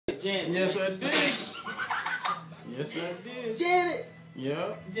Janet. Yes, I did. Yes, I did. Janet.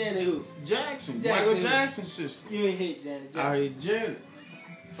 Yeah. Janet who? Jackson. Jackson. Michael Jackson's sister. You ain't hate Janet. I hate Janet.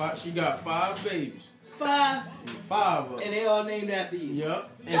 She got 5 babies. 5? 5 of them. And they all named after you. Yep.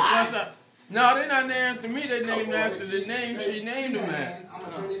 And plus, no, they're not named after me. They named after the name she named them after.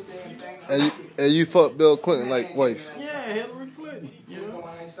 And you fucked Bill Clinton like wife. Yeah, Hillary Clinton. You know?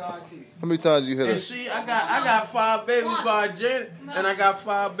 How many times you hit her? And see, I got 5 babies by Janet, and I got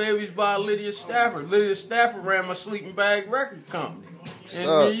 5 babies by Lydia Stafford. Lydia Stafford ran my sleeping bag record company in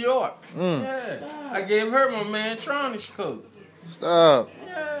New York. Yeah, I gave her my Mantronics code. Stop.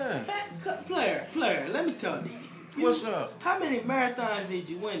 Yeah. Player, let me tell you. What's up? How many marathons did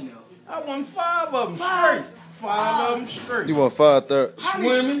you win though? I won 5 of them 5? straight. 5 of them straight. You won 5/3.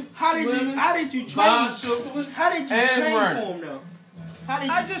 Swimming. How did you train? Bicycling. How did you and train running. for them though?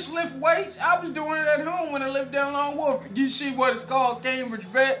 I just lift weights. I was doing it at home when I lived down on Wolf. You see what it's called,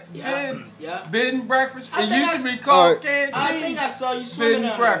 Cambridge bed and bed and breakfast. It used to be called canteen. I think I saw you swimming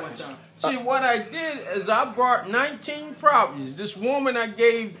down there one time. See, what I did is I brought 19 properties. This woman I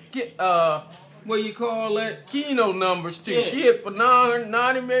gave, what you call that, Keno numbers to. Yeah. She hit for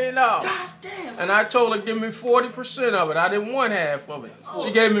 $990 million. God damn. And I told her, give me 40% of it. I didn't want half of it.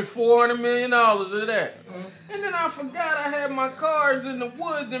 She gave me $400 million of that. And then I forgot I had my cars in the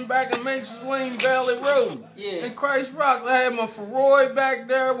woods in back of Mason's Lane Valley Road. Yeah. In Christ Rock, I had my Ferrari back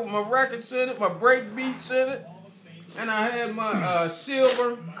there with my records in it, my brake beats in it. And I had my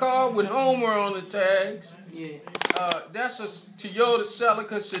silver car with Homer on the tags. Yeah. That's a Toyota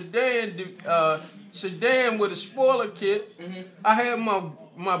Celica sedan with a spoiler kit. I had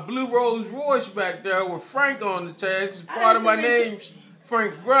my blue Rolls Royce back there with Frank on the tags. Part of my name's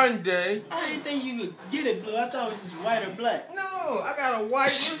Frank Grande. I didn't think you could get it blue. I thought it was just white or black. No, I got a white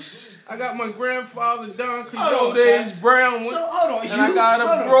one. I got my grandfather Don Hold on, Quixote's brown one. So hold on, And I got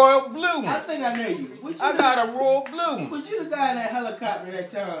a royal blue one. I think I know you. I got a royal blue one. Was you the guy in that helicopter that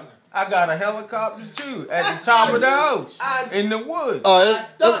time? I got a helicopter too at the top of the house in the woods. All right,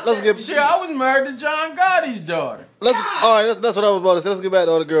 let's get. See, I was married to John Gotti's daughter. All right, that's what I was about to say. Let's get back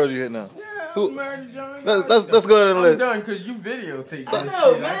to all the girls you hit now. Yeah, I was married to John Gotti. Let's go down the I'm list. done because you videotaped I that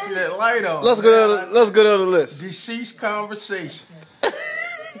know, shit. man. I see that light on. Let's go down the list. Deceased conversation.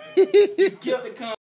 Killed the